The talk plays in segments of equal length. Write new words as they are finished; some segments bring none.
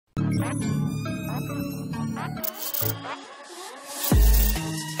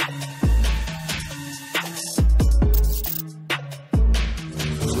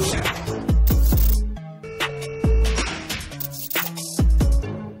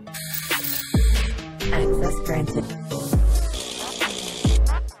Access granted.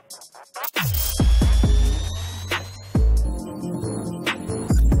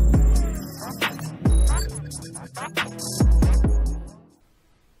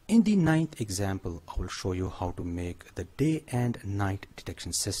 In the ninth example, I will show you how to make the day and night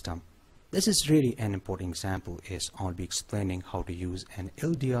detection system. This is really an important example as I'll be explaining how to use an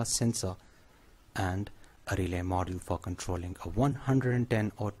LDR sensor and a relay module for controlling a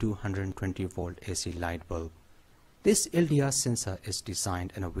 110 or 220 volt AC light bulb. This LDR sensor is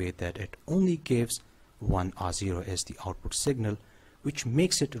designed in a way that it only gives 1 or 0 as the output signal, which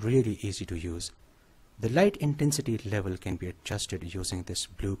makes it really easy to use. The light intensity level can be adjusted using this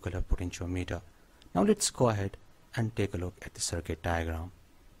blue color potentiometer. Now let's go ahead and take a look at the circuit diagram.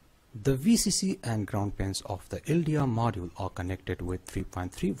 The VCC and ground pins of the LDR module are connected with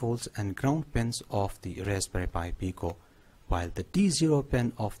 3.3 volts and ground pins of the Raspberry Pi Pico, while the D0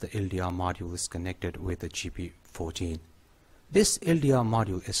 pin of the LDR module is connected with the GP14. This LDR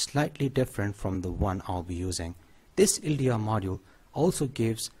module is slightly different from the one I'll be using. This LDR module also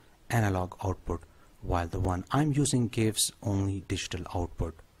gives analog output, while the one I'm using gives only digital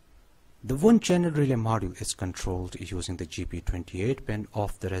output. The one-channel relay module is controlled using the GP28 pin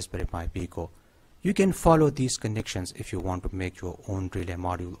of the Raspberry Pi Pico. You can follow these connections if you want to make your own relay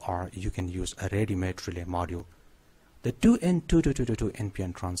module, or you can use a ready-made relay module. The 2N2222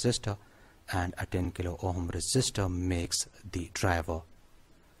 NPN transistor and a 10 kilo ohm resistor makes the driver.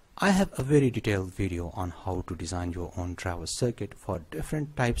 I have a very detailed video on how to design your own driver circuit for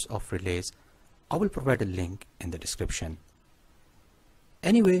different types of relays. I will provide a link in the description.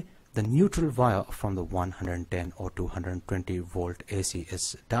 Anyway, the neutral wire from the 110 or 220 volt AC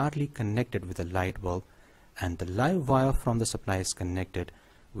is directly connected with the light bulb, and the live wire from the supply is connected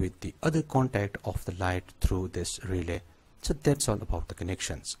with the other contact of the light through this relay. So that's all about the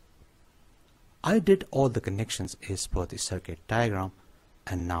connections. I did all the connections as per the circuit diagram,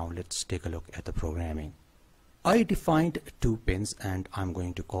 and now let's take a look at the programming. I defined two pins and I'm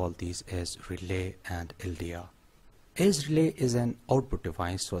going to call these as relay and LDR. As relay is an output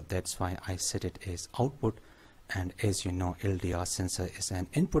device, so that's why I set it as output, and as you know, LDR sensor is an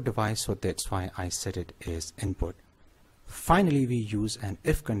input device, so that's why I set it as input. Finally, we use an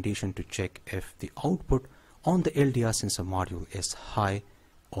if condition to check if the output on the LDR sensor module is high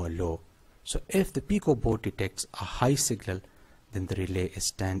or low. So if the Pico board detects a high signal, then the relay is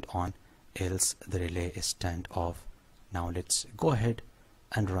turned on, else the relay is turned off. Now let's go ahead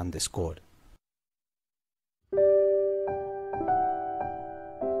and run this code.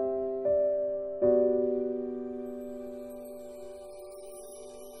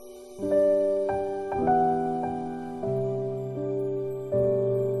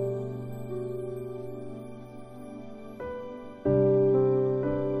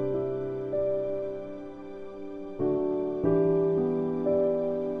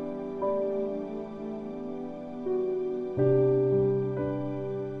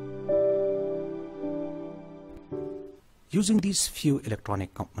 Using these few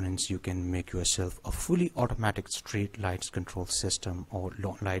electronic components, you can make yourself a fully automatic street lights control system or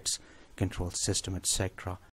lawn lights control system, etc.